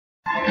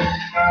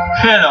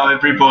Hello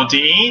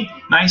everybody,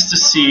 nice to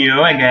see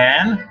you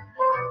again.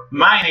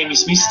 My name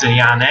is Mr.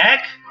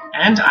 Janek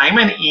and I'm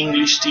an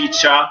English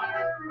teacher.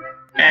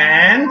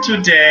 And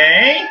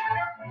today,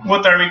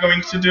 what are we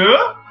going to do?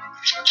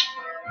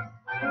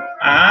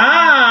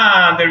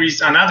 There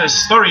is another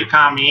story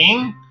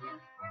coming,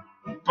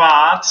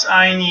 but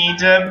I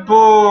need a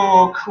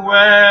book.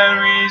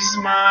 Where is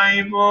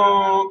my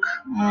book?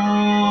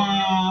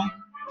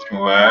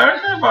 Where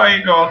have I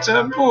got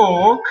a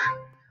book?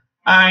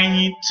 I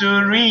need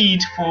to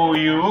read for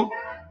you,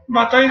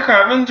 but I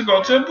haven't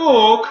got a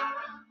book.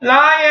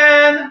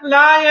 Lion,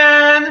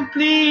 Lion,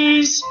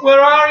 please, where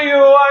are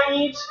you?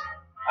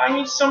 I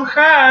need some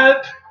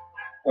help.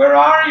 Where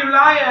are you,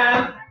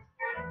 Lion?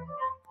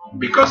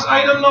 Because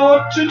I don't know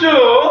what to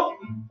do.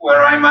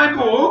 Where are my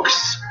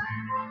books?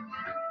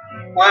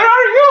 Where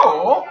are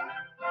you?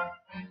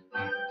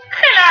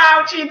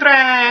 Hello,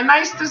 children.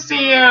 Nice to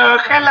see you.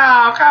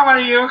 Hello, how are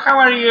you? How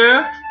are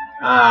you?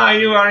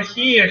 You are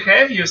here.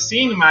 Have you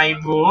seen my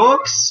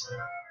books?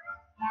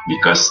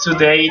 Because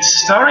today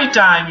it's story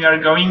time. We are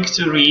going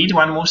to read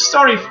one more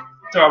story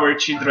to our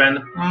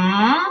children.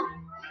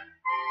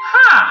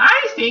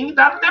 I think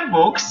that the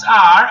books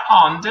are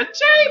on the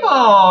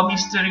table,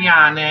 Mr.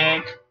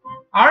 Janek.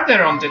 Are they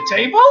on the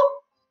table?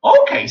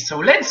 Okay, so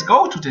let's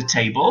go to the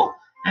table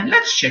and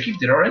let's check if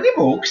there are any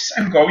books.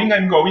 I'm going.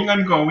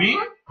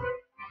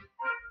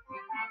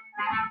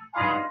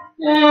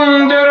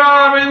 There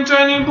aren't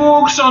any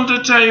books on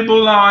the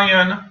table,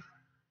 Lion.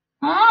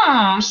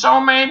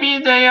 So maybe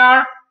they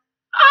are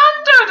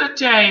under the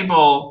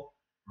table.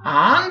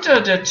 Under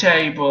the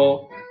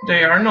table.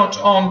 They are not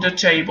on the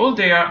table,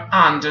 they are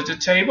under the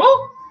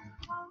table.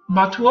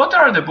 But what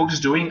are the books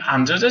doing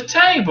under the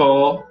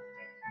table?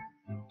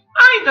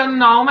 I don't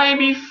know,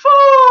 maybe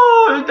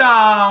fall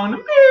down.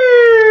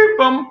 Beep,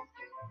 boom.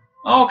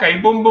 Okay,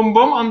 boom, boom,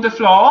 boom on the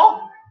floor.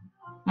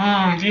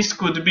 This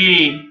could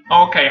be.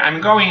 Okay,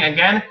 I'm going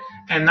again,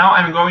 and now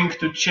I'm going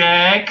to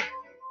check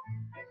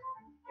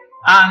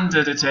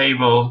under the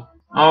table.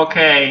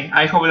 Okay,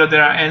 I hope that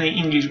there are any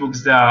English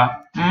books there.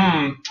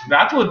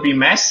 That would be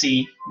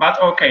messy, but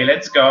okay,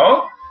 let's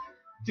go.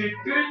 Here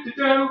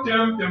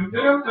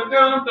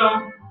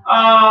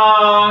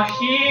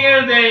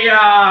they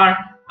are.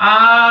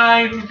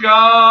 I've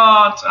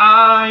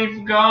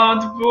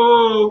got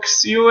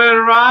books. You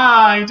were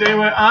right. They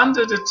were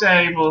under the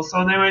table,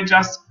 so they were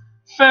just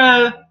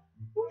fell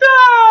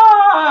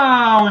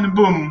down.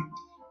 Boom.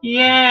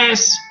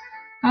 Yes.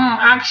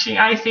 Actually,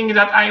 I think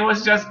that I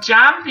was just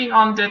jumping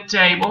on the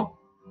table.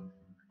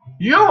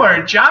 You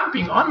were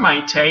jumping on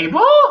my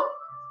table?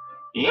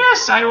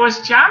 Yes, I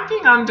was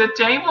jumping on the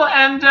table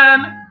and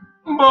then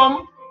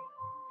boom.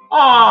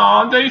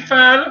 They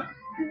fell.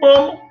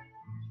 Boom.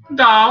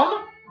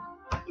 Down.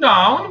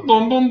 Down.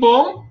 Boom, boom,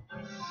 boom.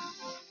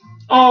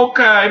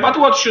 Okay, but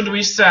what should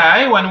we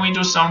say when we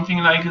do something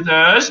like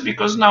this?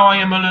 Because now I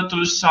am a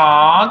little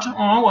sad.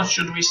 What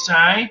should we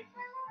say?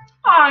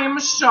 I'm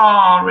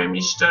sorry,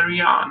 Mr.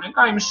 Janek.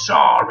 I'm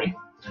sorry.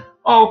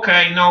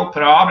 Okay, no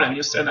problem.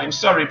 You said I'm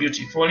sorry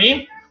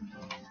beautifully.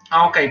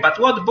 Okay, but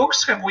what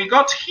books have we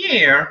got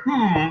here?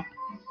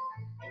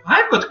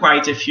 I've got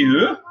quite a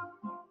few.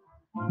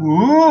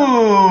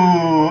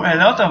 A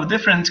lot of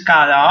different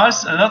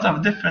colors, a lot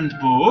of different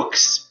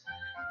books.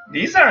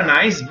 These are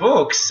nice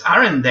books,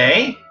 aren't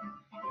they?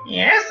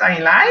 Yes, I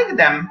like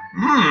them.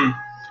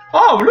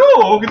 Oh,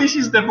 look, this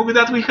is the book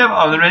that we have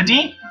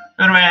already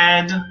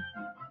read.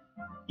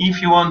 If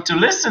you want to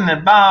listen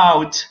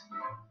about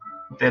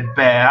the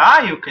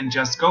bear, you can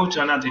just go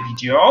to another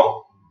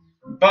video.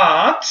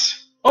 But,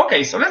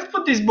 okay, so let's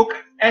put this book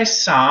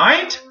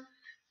aside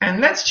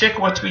and let's check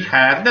what we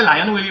have. The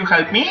Lion, will you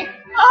help me?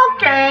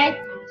 Okay.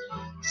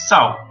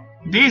 So,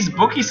 this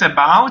book is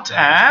about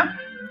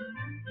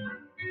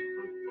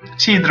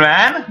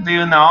children, do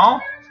you know?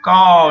 Of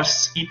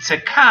course, it's a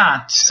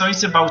cat. So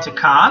it's about a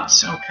cat,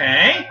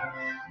 okay.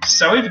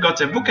 So we've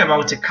got a book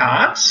about a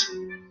cat.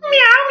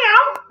 Meow,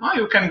 meow. Oh,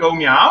 you can go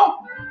meow.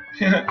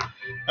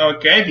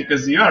 Okay,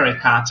 because you are a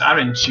cat,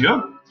 aren't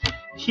you?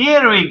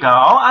 Here we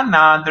go,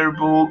 another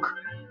book.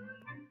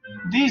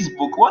 This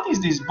book, what is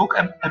this book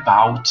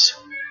about?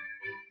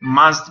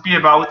 Must be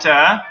about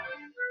a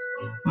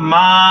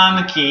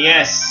monkey,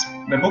 yes.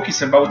 The book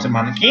is about a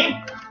monkey.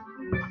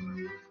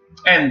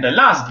 And the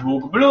last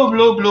book, blue,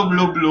 blue, blue,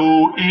 blue,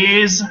 blue,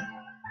 is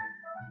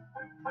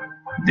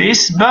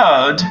this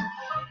bird.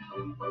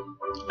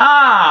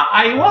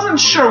 I wasn't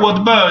sure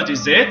what bird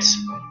is it,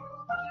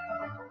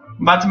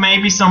 but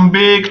maybe some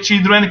big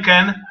children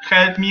can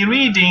help me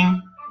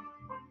reading.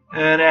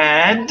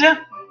 Red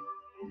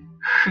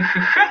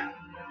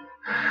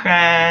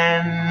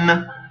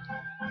hen.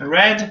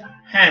 Red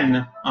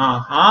hen.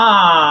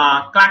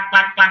 Clack,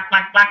 clack, clack,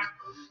 clack, clack.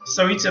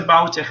 So it's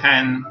about a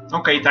hen.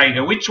 Okay,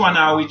 Tiger, which one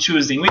are we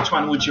choosing? Which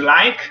one would you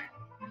like?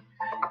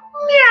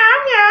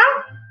 Meow,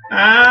 meow.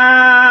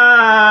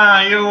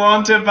 You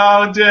want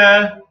about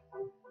the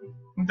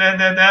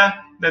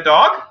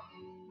dog?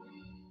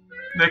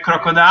 The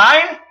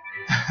crocodile?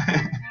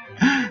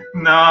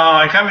 No,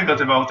 I haven't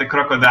got about the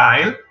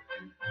crocodile.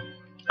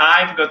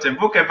 I've got a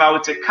book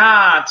about a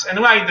cat. And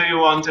why do you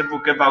want a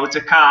book about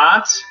a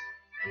cat?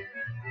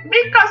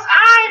 Because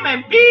I'm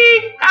a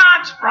big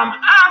cat from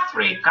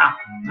Africa.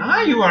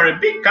 Ah, you are a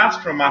big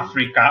cat from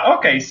Africa.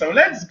 Okay, so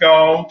let's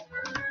go.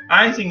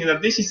 I think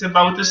that this is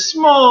about a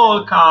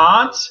small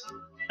cat,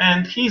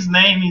 and his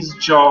name is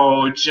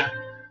George.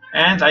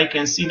 And I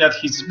can see that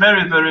he's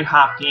very, very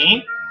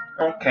happy.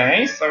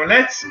 Okay, so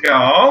let's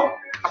go.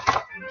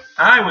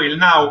 I will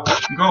now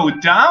go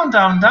down,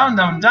 down, down,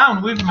 down,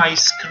 down with my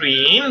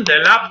screen.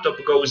 The laptop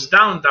goes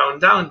down, down,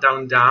 down,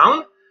 down,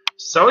 down.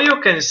 So you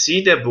can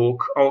see the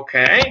book.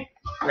 Okay,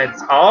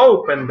 let's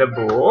open the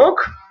book.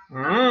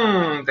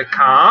 The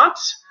cat.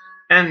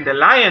 And the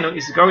lion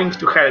is going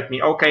to help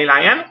me. Okay,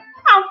 lion?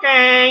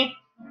 Okay.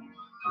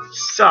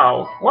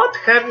 So, what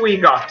have we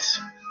got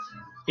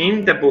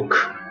in the book?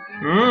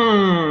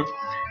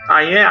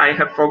 Yeah, I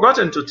have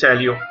forgotten to tell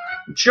you.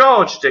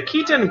 George the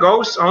Kitten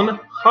Goes on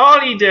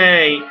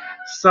holiday.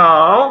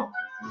 So,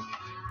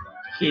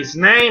 his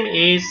name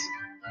is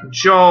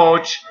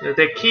George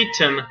the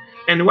Kitten.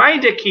 And why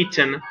the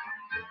kitten?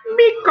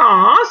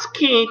 Because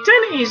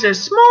kitten is a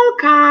small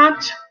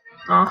cat.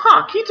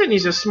 Aha, kitten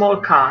is a small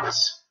cat.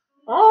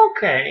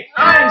 Okay,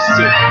 I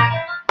see.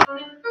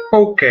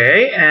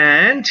 Okay,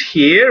 and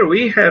here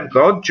we have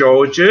got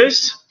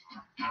George's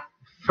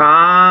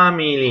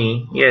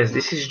family. Yes,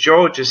 this is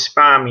George's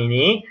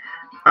family.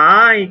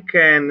 I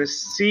can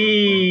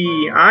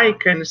see,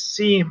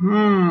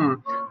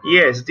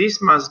 yes, this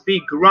must be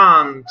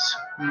grandma,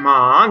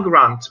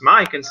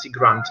 I can see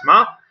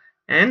grandma,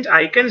 and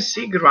I can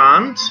see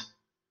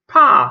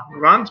grandpa,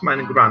 grandma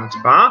and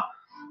grandpa.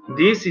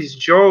 This is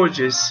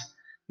George's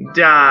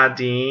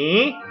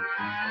daddy.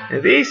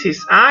 This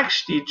is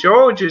actually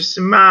George's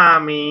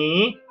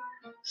mommy.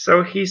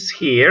 So he's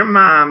here,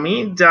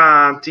 mommy,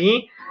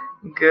 daddy,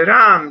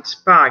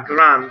 grandpa,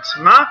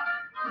 grandma.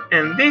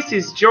 And this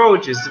is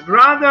George's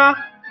brother,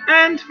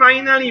 and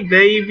finally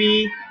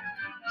baby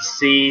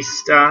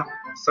sister.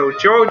 So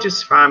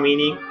George's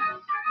family.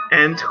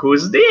 And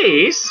who's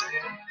this?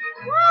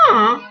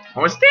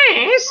 Who's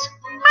this?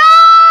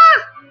 Ah!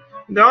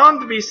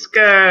 Don't be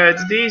scared.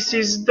 This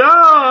is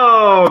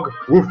dog.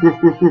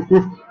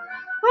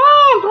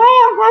 Oh,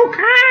 dog,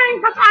 okay,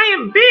 but I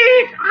am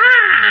big.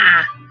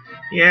 Ah!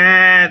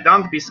 Yeah,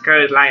 don't be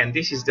scared, lion.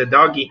 This is the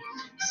doggy.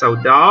 So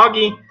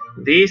doggy.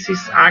 This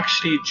is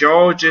actually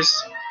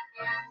George's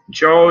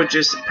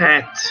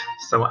pet.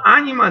 So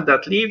animal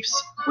that lives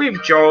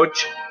with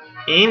George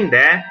in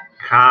the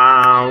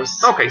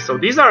house. Okay, so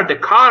these are the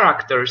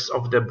characters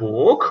of the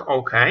book.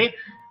 Okay,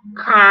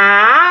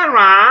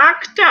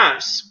 characters.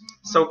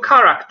 So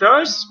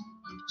characters.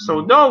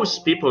 So those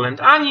people and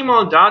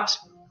animal that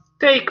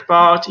take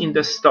part in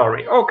the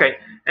story. Okay,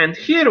 and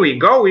here we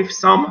go with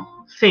some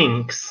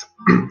things.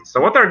 So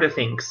what are the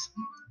things?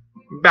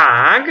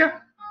 Bag.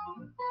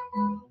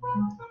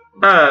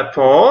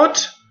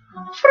 Airport.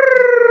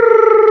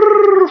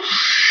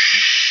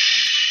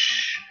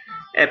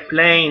 A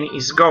plane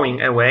is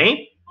going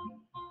away.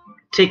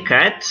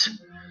 Ticket.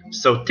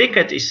 So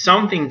ticket is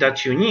something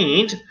that you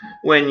need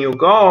when you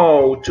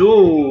go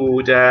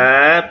to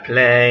the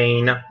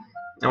plane.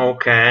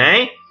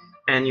 Okay.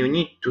 And you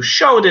need to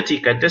show the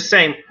ticket. The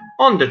same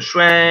on the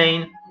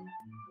train,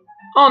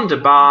 on the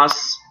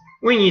bus.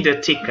 We need a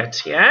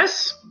ticket,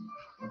 yes?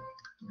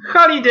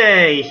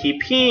 Holiday,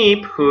 hip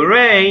hip,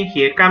 hooray,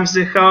 here comes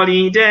the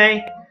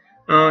holiday.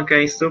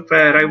 Okay,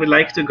 super, I would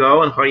like to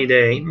go on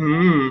holiday.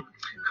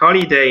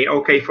 Holiday,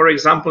 okay, for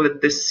example, at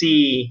the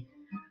sea.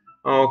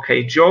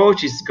 Okay,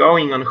 George is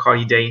going on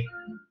holiday.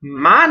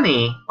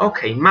 Money,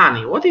 okay,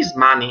 money, what is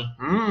money?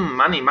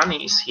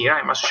 Money is here,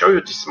 I must show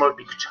you this small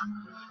picture.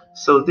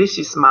 So this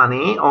is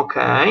money,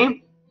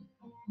 okay,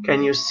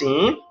 can you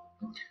see?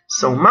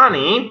 So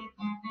money,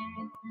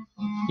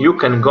 you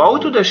can go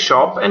to the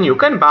shop and you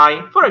can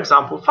buy, for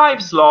example, 5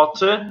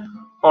 zloty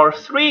or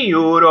 3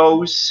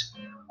 euros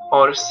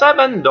or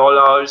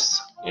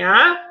 $7.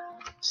 Yeah?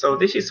 So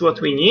this is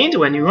what we need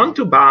when you want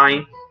to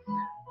buy.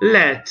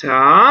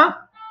 Letter.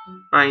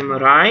 I'm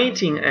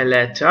writing a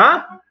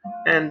letter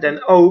and then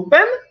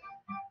open.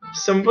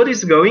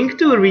 Somebody's going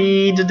to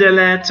read the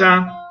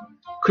letter.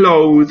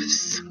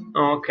 Clothes.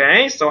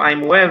 Okay, so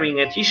I'm wearing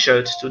a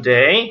t-shirt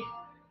today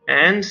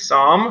and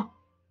some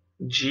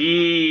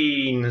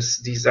jeans.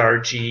 These are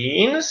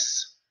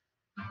jeans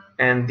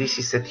and this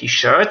is a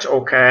t-shirt.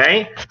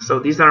 Okay, so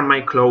these are my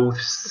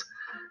clothes.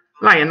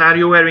 Lion, are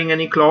you wearing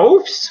any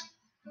clothes?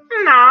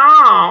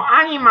 No,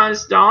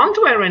 animals don't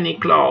wear any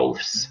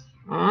clothes.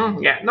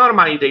 Yeah,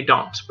 normally they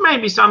don't.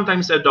 Maybe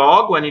sometimes a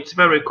dog when it's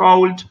very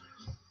cold.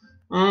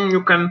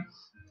 You can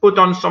put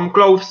on some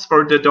clothes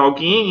for the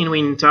doggy in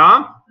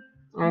winter.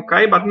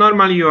 Okay, but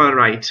normally you are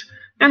right.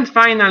 And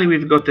finally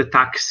we've got a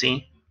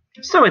taxi.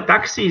 So a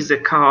taxi is a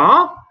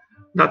car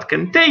that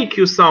can take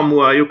you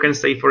somewhere. You can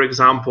say, for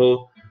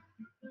example,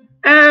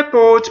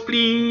 airport,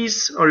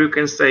 please. Or you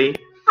can say,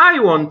 I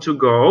want to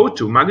go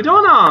to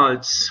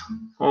McDonald's.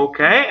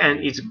 Okay, and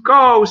it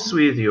goes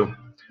with you.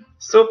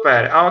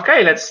 Super.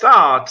 Okay, let's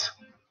start.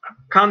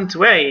 Can't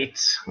wait.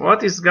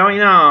 What is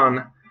going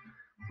on?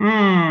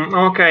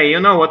 Okay, you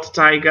know what,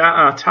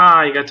 Tiger?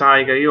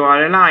 Tiger, you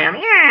are a lion.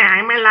 Yeah,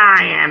 I'm a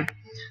lion.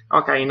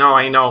 Okay, no,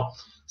 I know.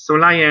 So,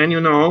 Lion,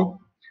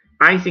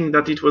 I think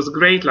that it was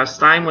great last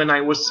time when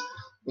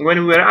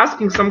we were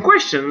asking some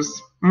questions.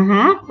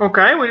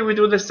 Okay, will we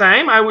do the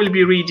same? I will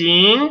be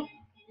reading.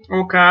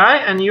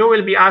 Okay, and you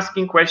will be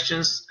asking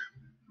questions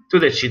to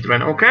the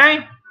children,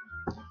 okay?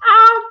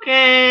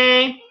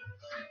 Okay.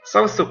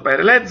 So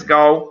super, let's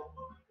go.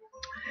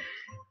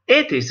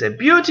 It is a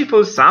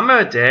beautiful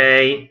summer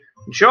day.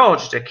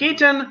 George the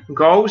Kitten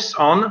goes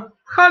on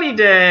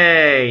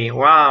holiday.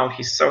 Wow,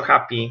 he's so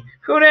happy.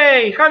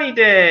 Hooray,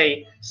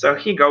 holiday! So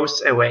he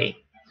goes away.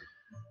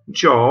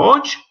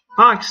 George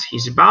packs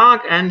his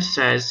bag and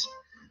says,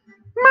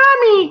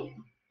 Mommy,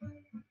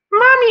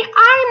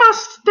 I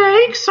must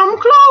take some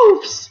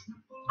clothes.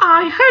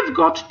 I have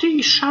got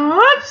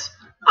t-shirts,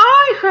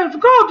 I have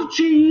got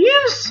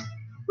jeans,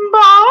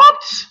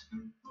 but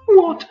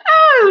what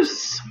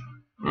else?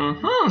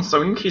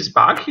 So in his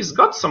bag he's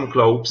got some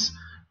clothes.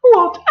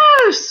 What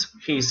else?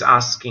 He's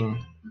asking.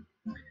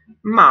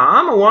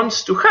 Mom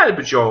wants to help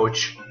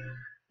George.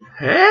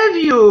 Have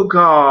you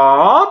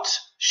got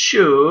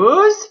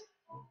shoes?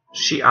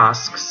 She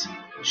asks.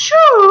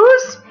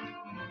 Shoes?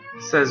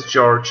 Says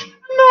George.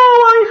 No,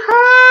 I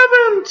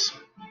haven't.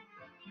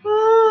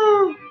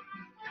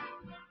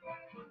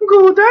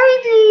 Good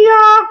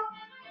idea.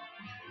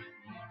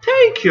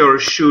 Take your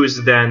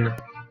shoes then,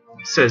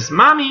 says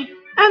Mommy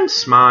and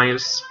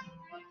smiles.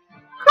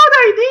 Good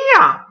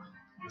idea,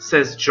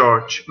 says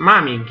George.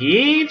 Mommy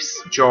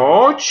gives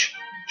George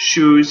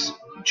shoes.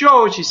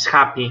 George is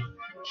happy.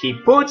 He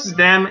puts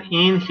them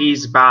in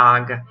his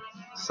bag.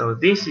 So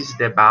this is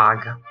the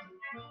bag.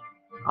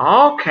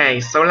 Okay,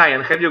 so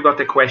Lion, have you got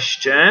a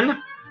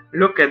question?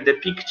 Look at the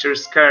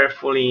pictures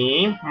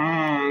carefully.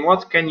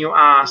 What can you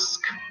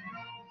ask?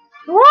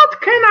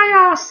 What can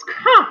I ask?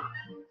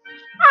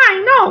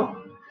 I know.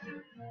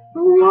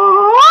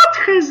 What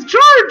has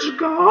George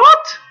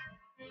got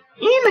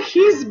in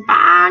his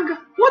bag?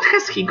 What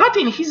has he got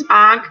in his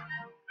bag?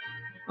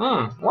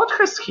 What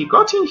has he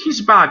got in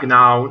his bag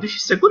now? This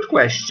is a good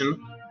question.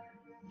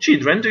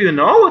 Children, do you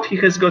know what he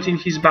has got in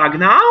his bag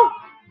now?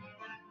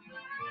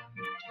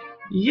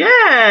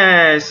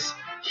 Yes,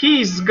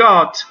 he's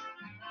got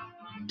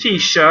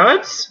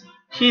t-shirts,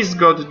 he's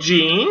got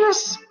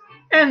jeans,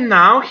 and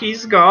now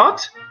he's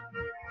got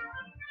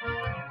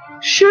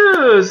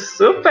shoes.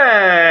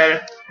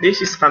 Super!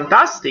 This is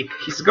fantastic.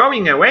 He's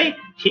going away.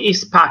 He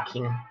is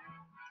packing.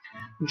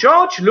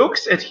 George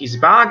looks at his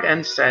bag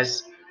and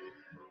says,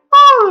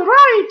 All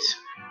right,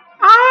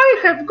 I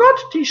have got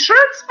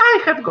t-shirts,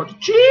 I have got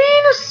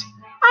jeans,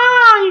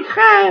 I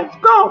have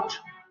got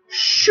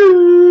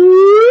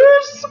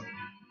shoes,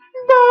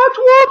 but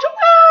what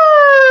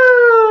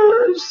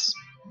else?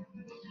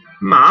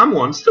 Mom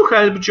wants to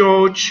help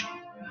George.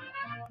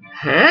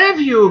 Have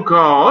you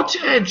got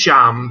a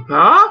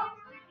jumper?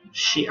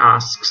 She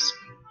asks.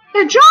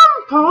 A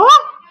jumper?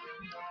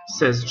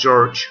 Says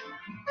George.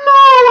 No,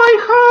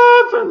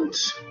 I haven't.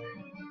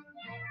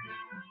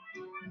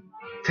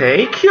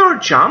 Take your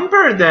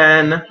jumper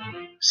then,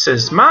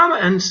 says Mom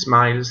and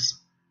smiles.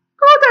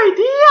 Good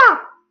idea,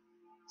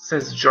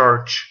 says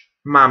George.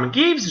 Mom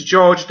gives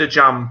George the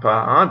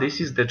jumper. This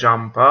is the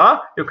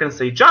jumper. You can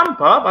say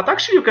jumper, but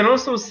actually you can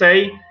also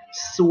say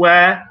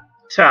sweater.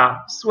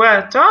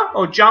 Sweater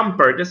or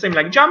jumper. The same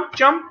like jump,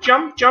 jump,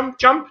 jump, jump,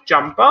 jump,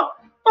 jumper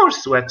or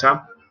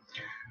sweater.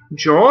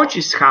 George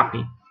is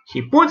happy.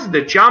 He puts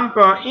the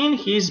jumper in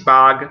his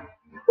bag.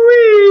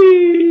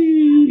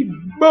 Whee!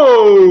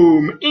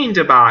 Boom! In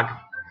the bag.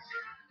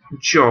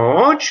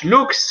 George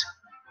looks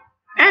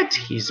at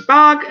his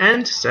bag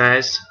and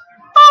says,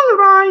 All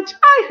right,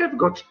 I have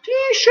got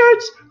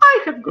t-shirts,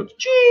 I have got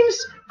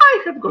jeans,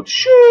 I have got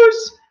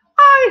shoes,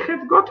 I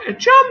have got a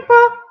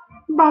jumper,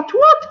 but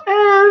what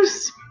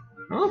else?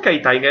 Okay,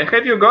 Tiger,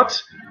 have you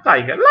got...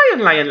 Tiger,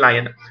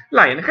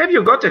 Lion, have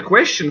you got a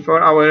question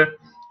for our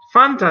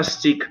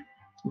fantastic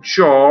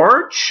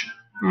George?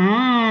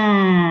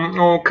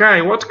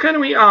 Okay, what can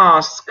we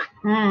ask?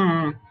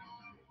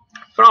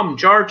 From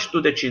George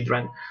to the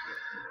children.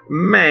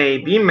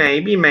 Maybe,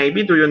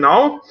 do you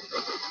know?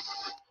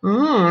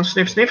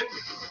 Sniff, sniff.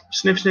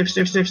 Sniff, sniff,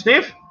 sniff, sniff,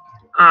 sniff.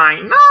 I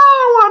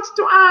know what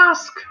to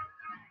ask.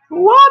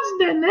 What's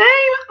the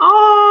name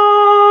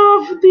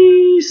of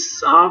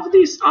this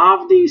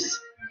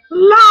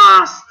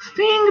last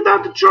thing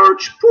that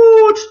George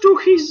put to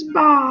his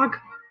bag?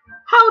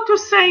 How to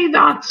say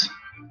that?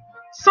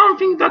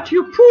 Something that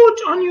you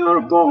put on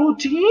your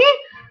body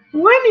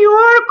when you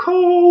are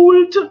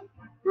cold.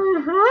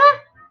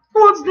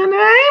 What's the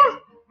name?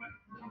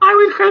 I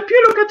will help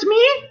you. Look at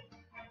me.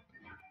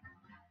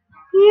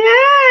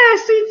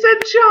 Yes, it's a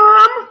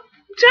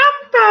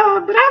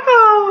jumper.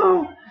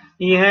 Bravo.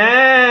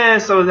 Yeah,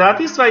 so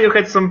that is why you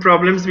had some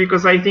problems,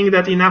 because I think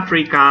that in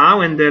Africa,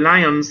 when the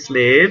lions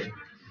live,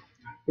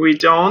 we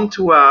don't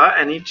wear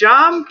any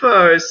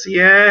jumpers.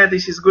 Yeah,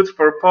 this is good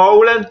for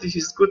Poland. This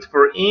is good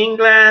for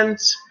England.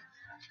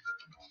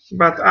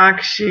 But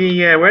actually,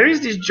 yeah, where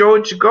is this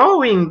George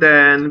going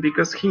then?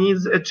 Because he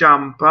needs a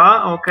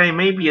jumper. Okay,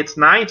 maybe at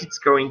night it's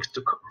going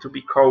to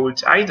be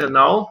cold. I don't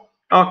know.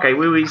 Okay,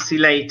 we will see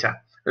later.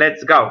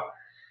 Let's go.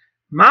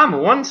 Mom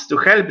wants to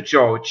help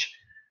George.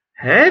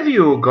 Have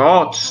you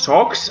got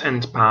socks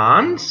and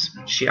pants?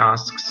 She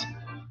asks.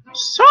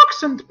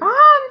 Socks and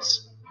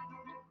pants?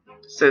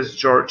 Says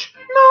George.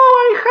 No,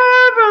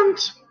 I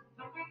haven't.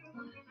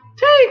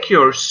 Take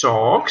your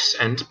socks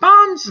and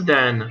pants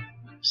then,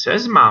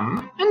 says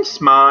Mom and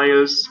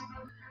smiles.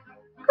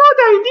 Good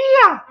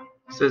idea,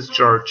 says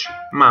George.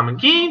 Mom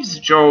gives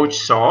George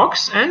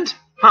socks and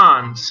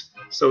pants.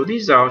 So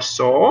these are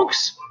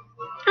socks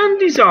and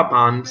these are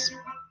pants.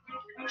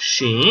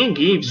 She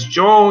gives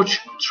George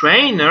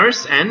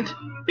trainers and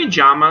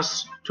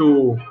pajamas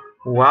too.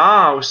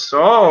 Wow,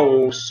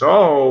 so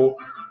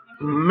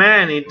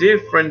many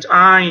different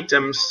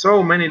items,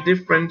 so many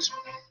different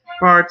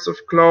parts of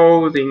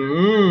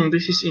clothing.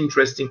 This is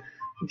interesting.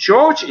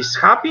 George is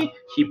happy.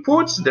 He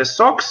puts the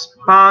socks,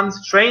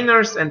 pants,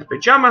 trainers and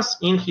pajamas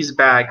in his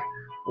bag.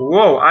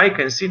 Whoa, I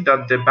can see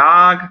that the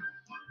bag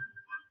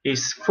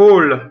is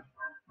full.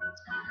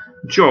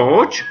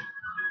 George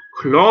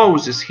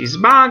closes his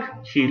bag.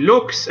 He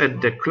looks at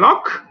the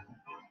clock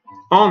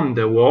on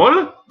the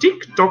wall.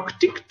 Tick tock,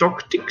 tick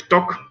tock, tick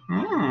tock.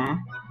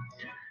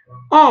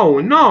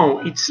 Oh no,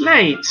 it's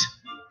late.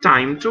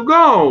 Time to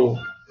go.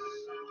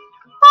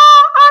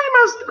 I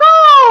must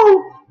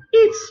go.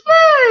 It's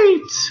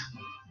late.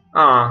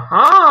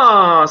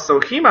 Aha, so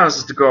he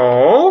must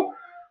go.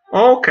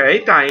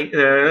 Okay,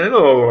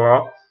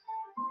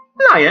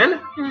 Lion,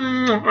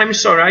 I'm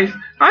sorry.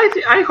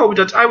 I hope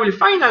that I will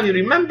finally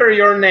remember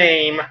your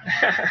name.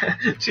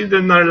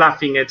 Children are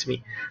laughing at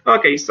me.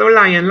 Okay, so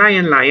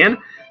Lion,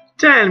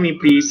 tell me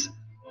please,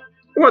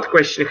 what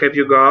question have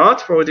you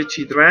got for the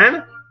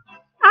children?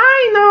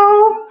 I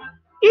know.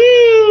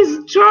 Is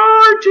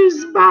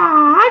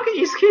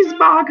his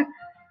bag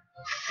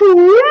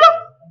full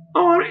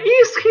or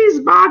is his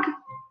bag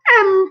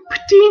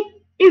empty?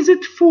 Is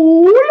it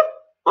full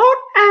or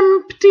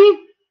empty?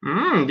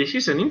 This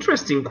is an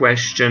interesting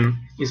question.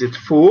 Is it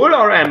full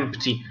or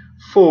empty?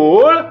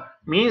 Full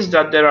means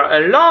that there are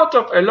a lot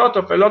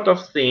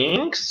of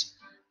things.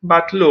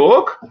 But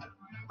look,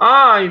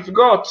 I've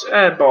got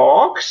a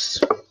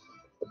box.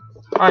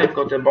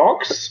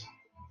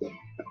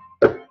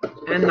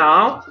 And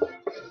now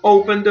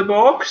open the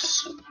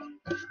box.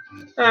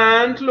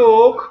 And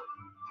look,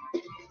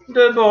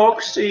 the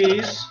box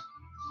is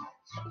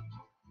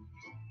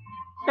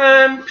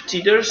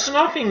empty. There's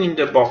nothing in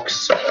the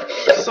box.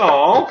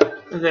 So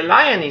the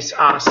lion is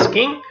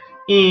asking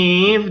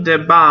if the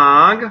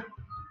bag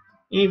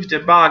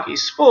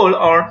is full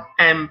or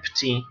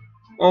empty.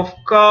 Of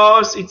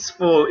course it's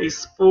full.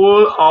 It's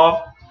full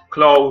of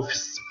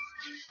clothes.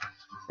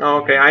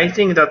 Okay, I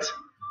think that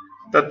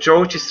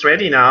George is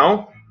ready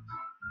now.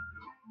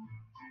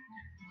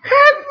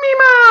 Help me,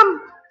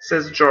 Mom,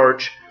 says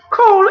George.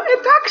 Call a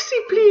taxi,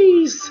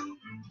 please.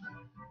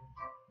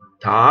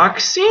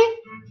 Taxi?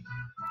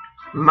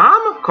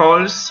 Mom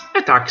calls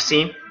a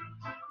taxi.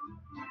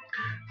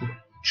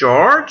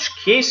 George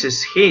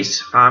kisses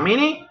his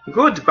family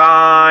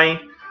goodbye.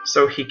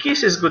 So he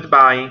kisses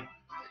goodbye.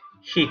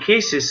 He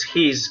kisses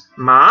his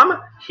mom.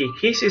 He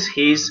kisses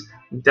his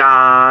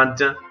dad.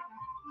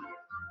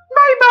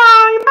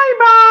 Bye-bye,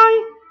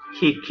 bye-bye.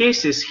 He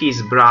kisses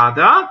his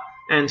brother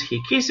and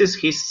he kisses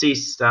his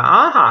sister.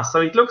 Aha, so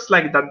it looks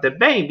like that the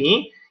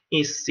baby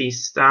is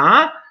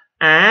sister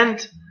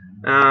and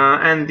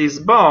this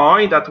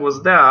boy that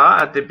was there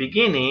at the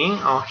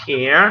beginning or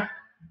here,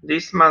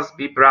 this must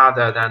be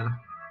brother then.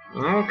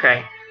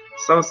 Okay,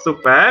 so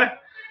super.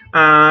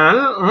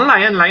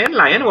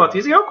 Lion, what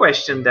is your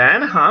question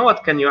then?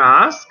 What can you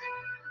ask?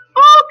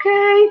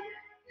 Okay,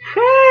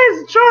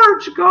 has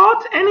George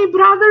got any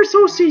brothers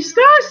or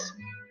sisters?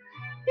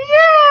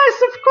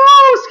 Yes, of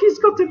course, he's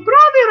got a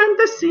brother and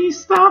a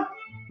sister.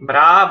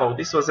 Bravo,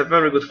 this was a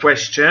very good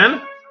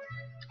question.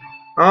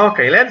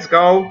 Okay, let's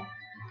go.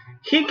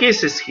 He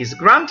kisses his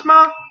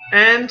grandma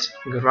and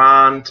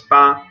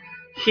grandpa.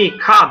 He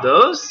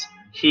cuddles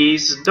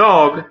his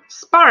dog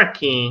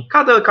Sparky.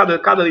 Cuddle, cuddle,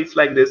 cuddle. It's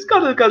like this.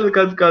 Cuddle, cuddle,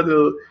 cuddle,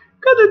 cuddle.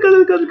 Cuddle,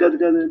 cuddle, cuddle, cuddle,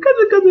 cuddle,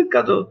 cuddle, cuddle,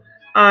 cuddle.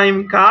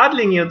 I'm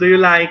cuddling you. Do you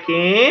like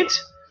it?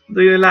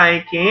 Do you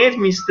like it,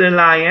 Mr.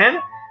 Lion?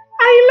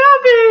 I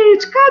love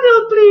it.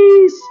 Cuddle,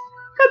 please.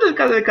 Cuddle,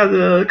 cuddle,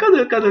 cuddle,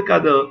 cuddle, cuddle,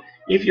 cuddle.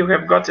 If you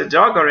have got a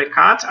dog or a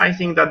cat, I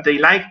think that they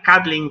like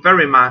cuddling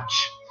very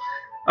much.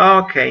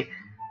 Okay.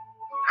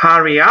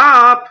 Hurry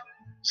up,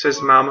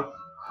 says Mom.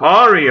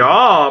 Hurry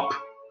up,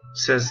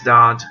 says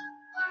Dad.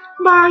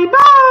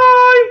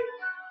 Bye-bye,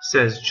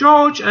 says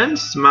George and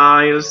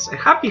smiles. A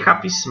happy,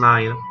 happy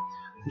smile.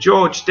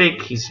 George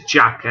takes his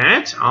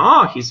jacket.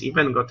 Oh, he's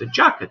even got a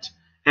jacket.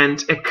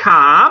 And a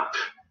cap.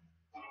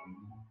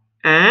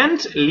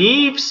 And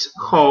leaves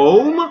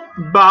home.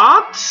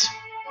 But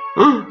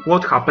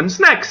what happens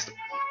next?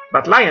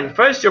 But Lion,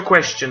 first your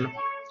question.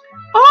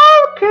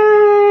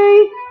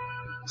 Okay.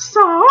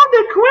 So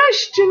the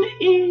question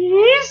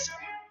is,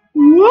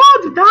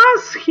 What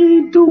does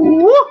he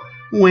do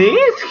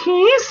with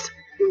his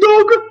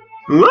dog?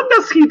 What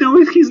does he do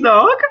with his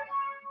dog?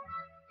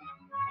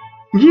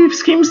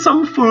 Gives him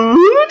some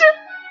food?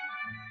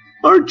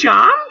 Or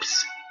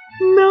jumps?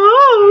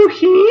 No,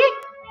 he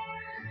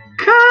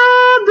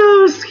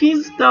cuddles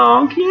his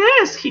dog.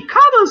 Yes, he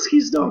cuddles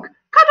his dog.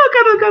 Cuddle,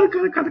 cuddle, cuddle,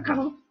 cuddle, cuddle,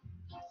 cuddle.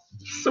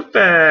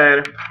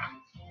 Super.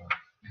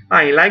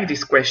 I like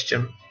this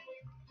question.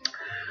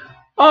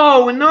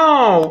 Oh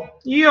no,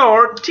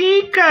 your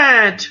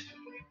ticket,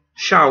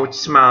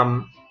 shouts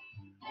Mom.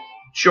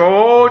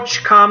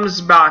 George comes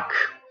back.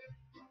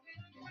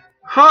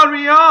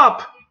 Hurry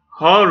up,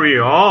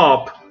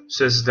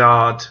 says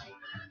Dad.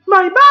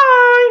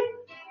 Bye-bye,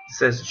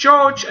 says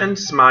George and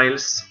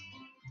smiles.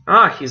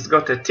 He's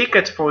got a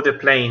ticket for the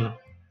plane.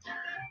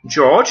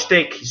 George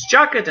takes his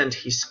jacket and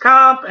his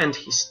cap and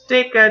his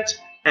ticket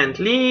and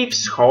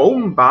leaves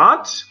home,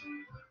 but...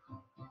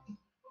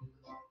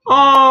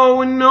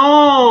 Oh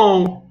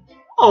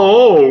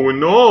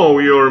no,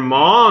 your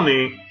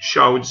money,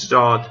 shouts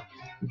Dad.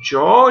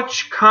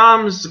 George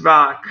comes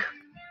back.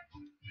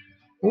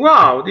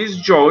 Wow, this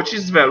George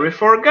is very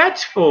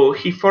forgetful.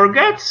 He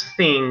forgets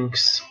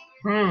things.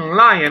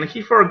 Lion,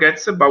 he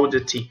forgets about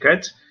the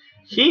ticket.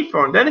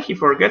 Then he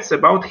forgets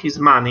about his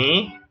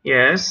money.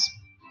 Yes.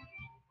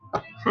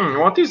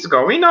 What is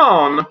going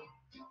on?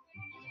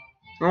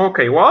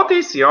 Okay, what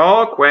is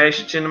your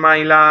question,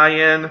 my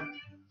lion?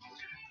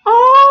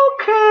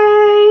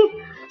 Okay,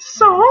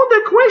 so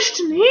the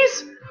question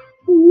is,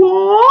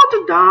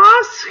 what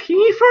does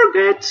he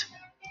forget?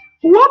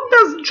 What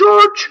does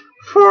George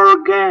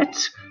forget?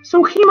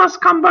 So he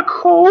must come back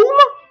home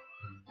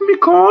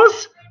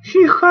because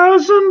he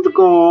hasn't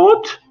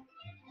got,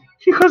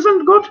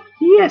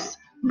 yes,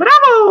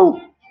 bravo,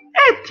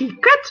 a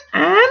ticket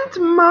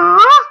and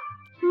money.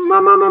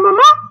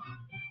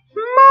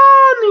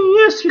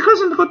 Yes, he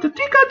hasn't got a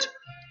ticket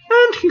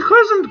and he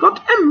hasn't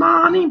got a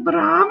money.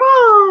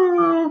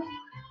 Bravo.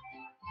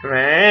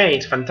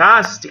 Great,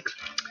 fantastic.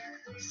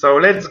 So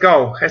let's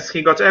go. Has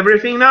he got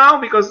everything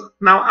now? Because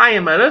now I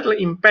am a little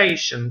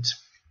impatient.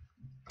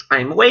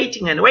 I'm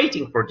waiting and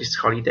waiting for this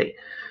holiday.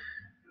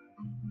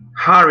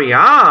 Hurry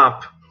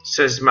up,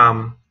 says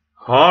Mom.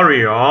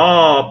 Hurry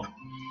up,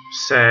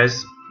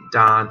 says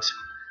Dad.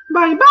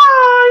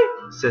 Bye-bye,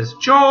 says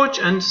George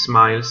and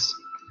smiles.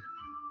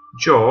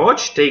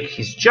 George takes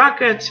his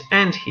jacket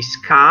and his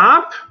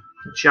cap,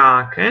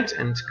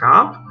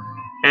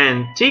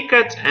 and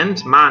ticket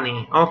and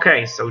money.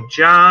 Okay, so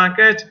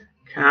jacket,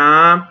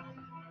 cap,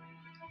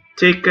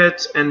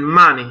 ticket and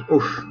money.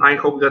 Oof, I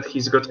hope that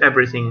he's got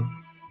everything.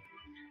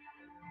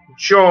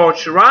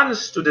 George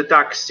runs to the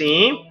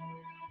taxi.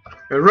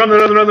 Run.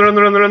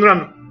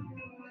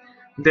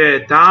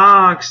 The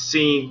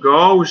taxi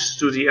goes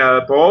to the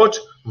airport.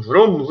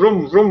 Vroom,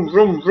 vroom, vroom,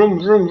 vroom, vroom,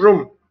 vroom,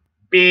 vroom.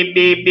 Beep,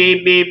 beep,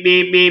 beep, beep,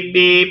 beep, beep,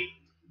 beep.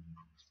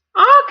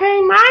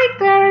 Okay, my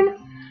turn.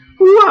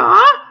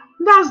 Where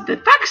does the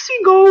taxi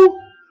go?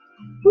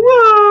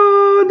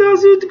 Where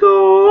does it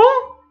go?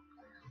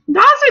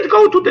 Does it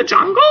go to the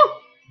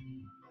jungle?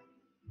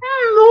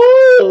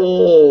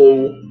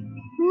 No.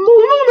 No.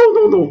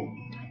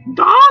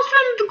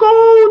 Doesn't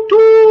go to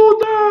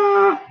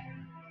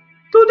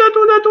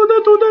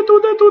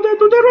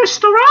the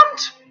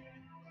restaurant?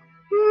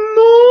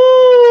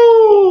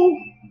 No.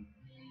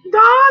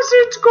 Does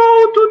it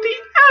go to the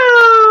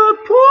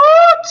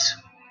airport?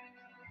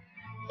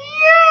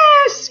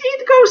 Yes,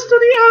 it goes to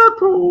the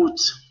airport.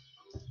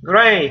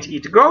 Great,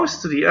 it goes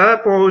to the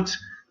airport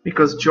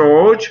because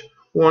George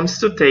wants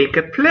to take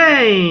a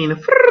plane.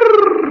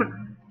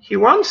 He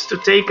wants to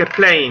take a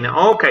plane.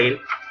 Okay,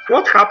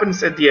 what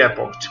happens at the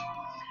airport?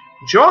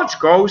 George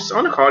goes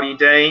on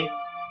holiday.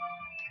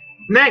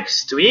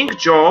 Next week,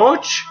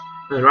 George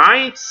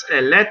writes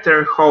a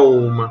letter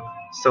home.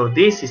 So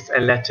this is a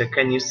letter.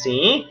 Can you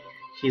see?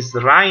 He's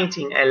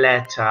writing a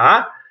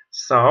letter.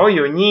 So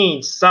you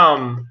need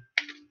some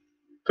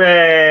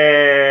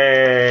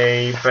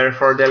paper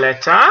for the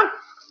letter.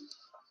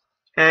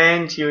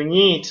 And you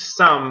need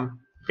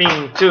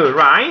something to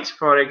write.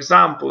 For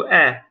example,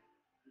 a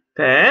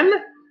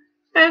pen.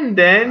 And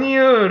then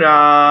you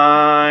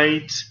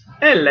write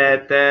a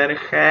letter.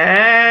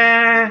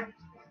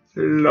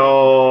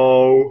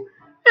 Hello.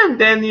 And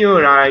then you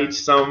write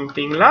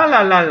something. La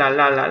la la la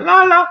la la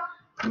la la.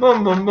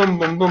 Boom, boom, boom,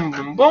 boom, boom,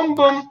 boom, boom,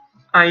 boom.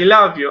 I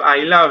love you,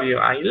 I love you,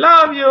 I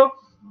love you.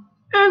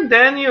 And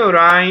then you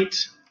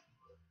write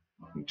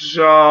George.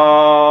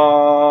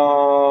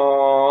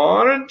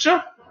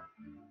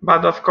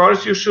 But of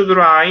course you should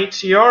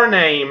write your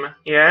name.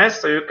 Yes,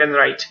 so you can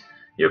write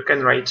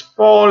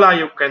Paula,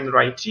 you can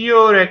write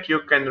Jurek, you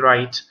can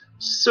write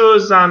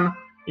Susan,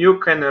 you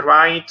can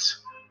write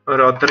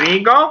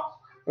Rodrigo,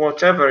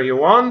 whatever you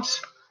want.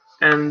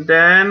 And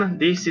then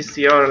this is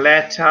your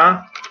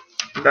letter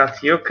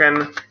that you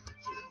can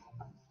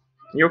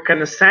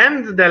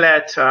send the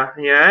letter.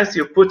 Yes,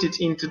 you put it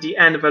into the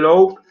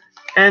envelope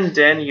and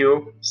then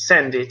you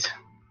send it.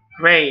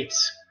 Great.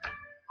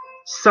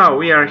 So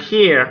we are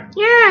here.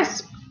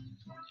 Yes.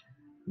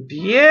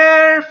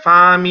 Dear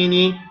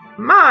family,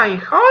 my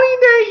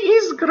holiday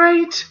is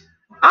great.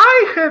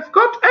 I have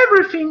got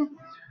everything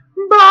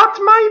but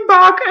my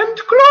bag and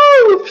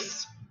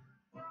clothes.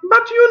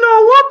 But you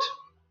know what?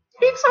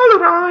 It's all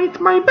right.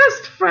 My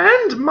best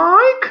friend,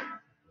 Mike,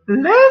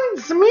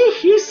 lends me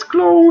his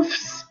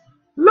clothes.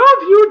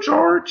 Love you,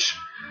 George.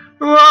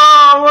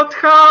 Wow, what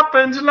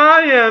happened,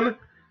 Lion?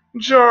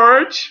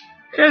 George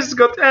has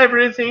got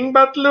everything,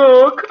 but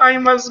look, I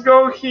must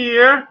go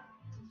here.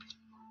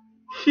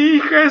 He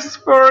has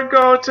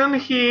forgotten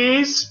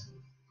his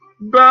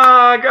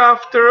bag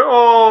after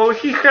all.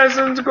 He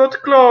hasn't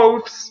got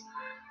clothes,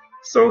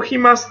 so he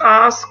must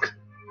ask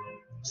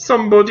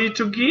somebody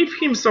to give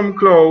him some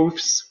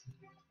clothes.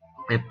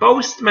 A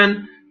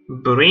postman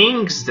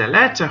brings the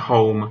letter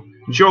home.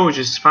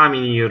 George's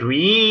family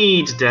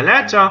read the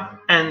letter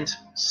and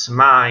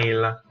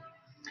smile.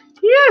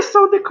 Yes,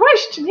 so the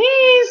question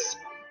is,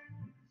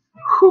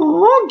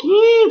 who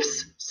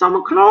gives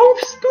some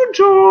clothes to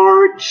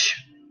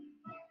George?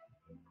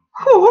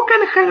 Who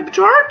can help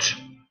George?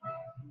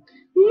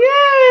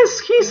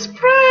 Yes, his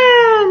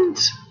friend.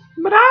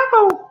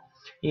 Bravo.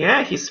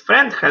 Yeah, his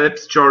friend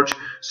helps George.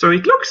 So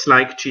it looks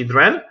like,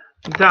 children,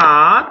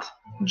 that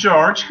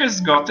George has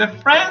got a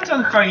friend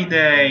on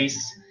holidays.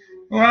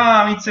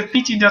 Wow, it's a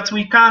pity that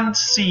we can't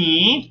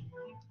see.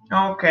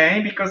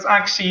 Okay, because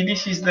actually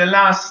this is the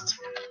last,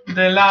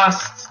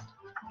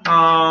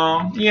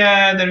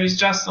 yeah, there is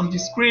just some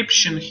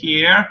description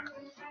here,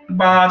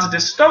 but the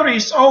story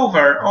is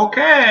over.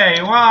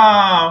 Okay,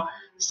 wow.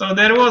 So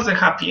there was a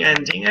happy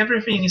ending.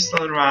 Everything is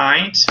all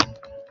right.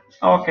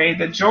 Okay,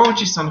 the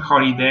George is on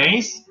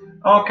holidays.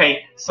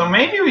 Okay, so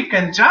maybe we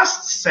can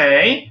just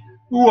say,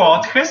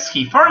 what has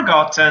he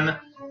forgotten?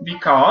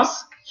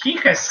 Because he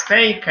has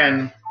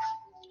taken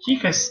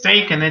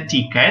a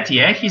ticket.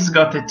 Yeah, he's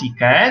got a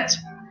ticket.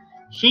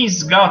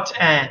 He's got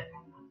a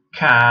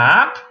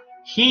cap.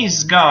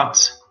 He's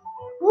got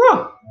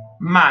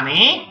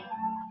money.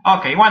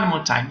 Okay, one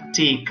more time.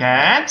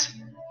 Ticket,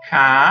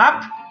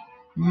 cap,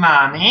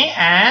 money,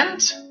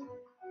 and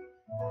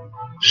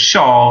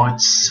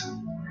shorts.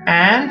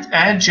 And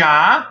a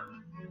jacket.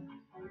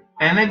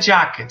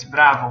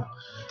 Bravo.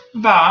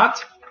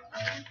 But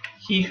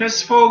he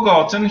has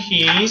forgotten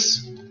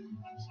his.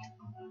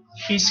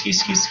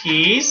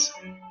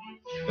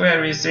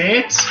 Where is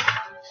it?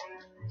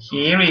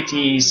 Here it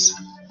is.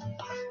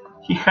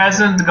 He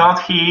hasn't got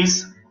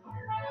his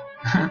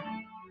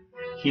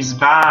his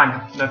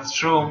bag. That's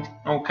true.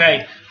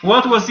 Okay.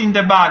 What was in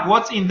the bag?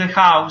 What's in the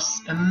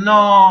house? No,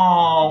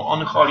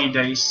 on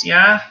holidays.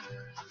 Yeah.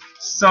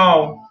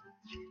 So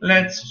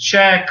let's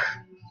check.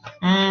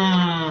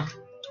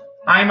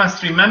 I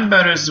must remember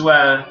as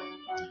well.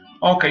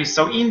 Okay,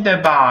 so in the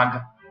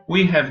bag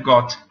we have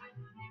got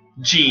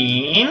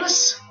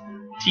jeans,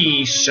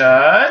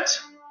 t-shirt,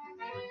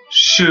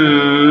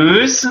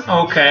 shoes.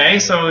 Okay,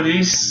 so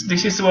this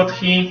is what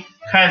he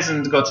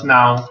hasn't got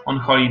now on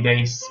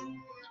holidays.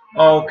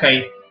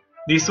 Okay,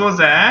 this was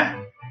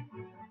a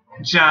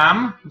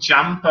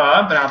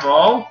jumper,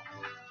 bravo.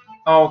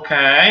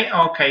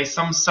 Okay,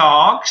 some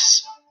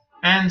socks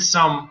and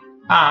some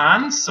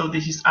pants, so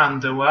this is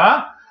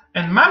underwear.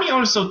 And mommy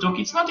also took,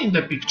 it's not in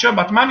the picture,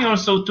 but mommy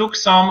also took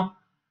some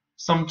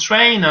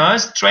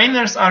trainers.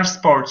 Trainers are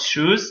sports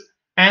shoes,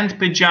 and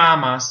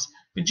pajamas.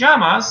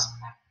 Pajamas,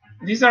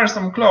 these are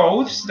some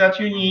clothes that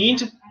you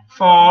need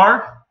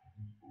for,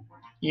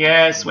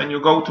 yes, when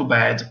you go to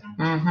bed.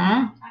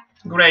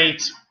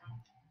 Great.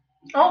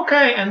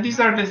 Okay, and these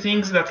are the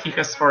things that he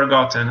has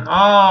forgotten.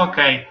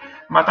 Okay,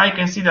 but I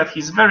can see that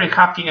he's very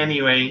happy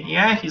anyway.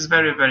 Yeah, he's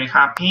very, very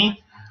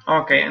happy.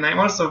 Okay, and I'm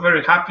also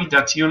very happy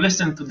that you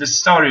listened to the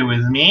story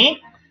with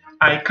me.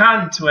 I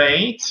can't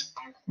wait,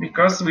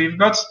 because we've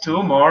got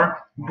 2 more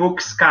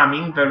books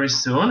coming very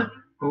soon.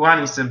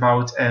 One is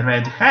about a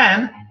red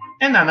hen,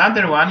 and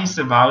another one is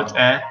about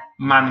a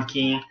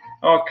monkey.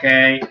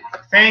 Okay,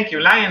 thank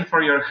you, Lion,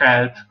 for your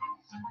help.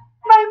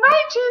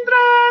 Bye-bye,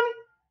 children!